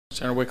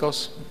Senator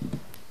Witkos.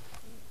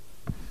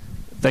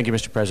 Thank you,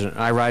 Mr. President.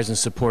 I rise in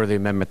support of the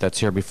amendment that's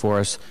here before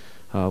us.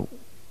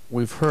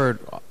 We've heard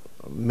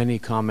many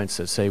comments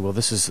that say, well,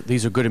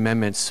 these are good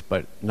amendments,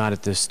 but not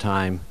at this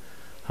time.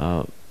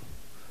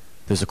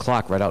 There's a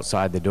clock right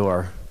outside the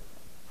door,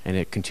 and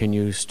it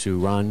continues to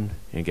run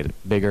and get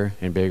bigger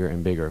and bigger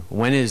and bigger.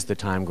 When is the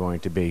time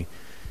going to be?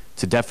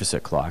 It's a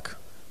deficit clock.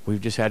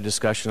 We've just had a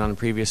discussion on the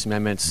previous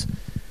amendments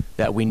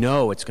that we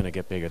know it's going to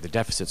get bigger. The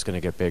deficit's going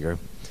to get bigger.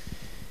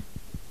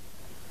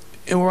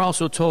 And we're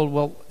also told,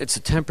 well, it's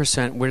a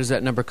 10%. Where does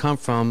that number come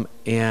from?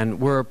 And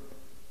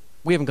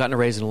we haven't gotten a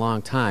raise in a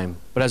long time.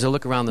 But as I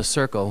look around the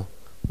circle,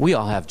 we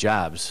all have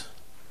jobs.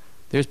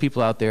 There's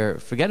people out there,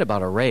 forget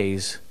about a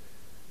raise.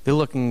 They're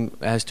looking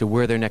as to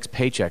where their next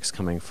paycheck's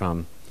coming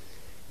from.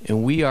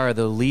 And we are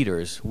the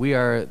leaders. We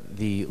are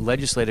the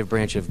legislative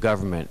branch of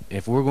government.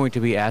 If we're going to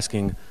be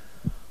asking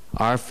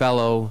our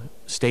fellow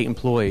state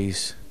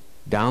employees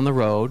down the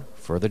road,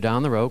 further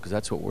down the road, because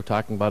that's what we're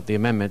talking about, the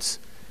amendments,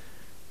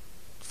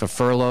 for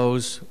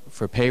furloughs,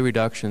 for pay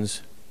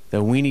reductions,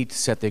 then we need to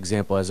set the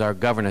example, as our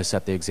governor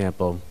set the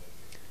example,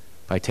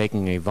 by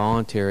taking a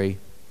voluntary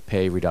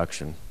pay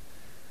reduction.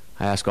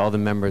 I ask all the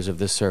members of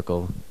this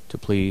circle to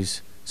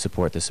please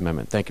support this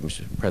amendment. Thank you,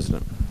 Mr.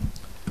 President.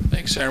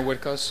 Thanks, Senator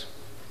Witkos.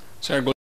 Senator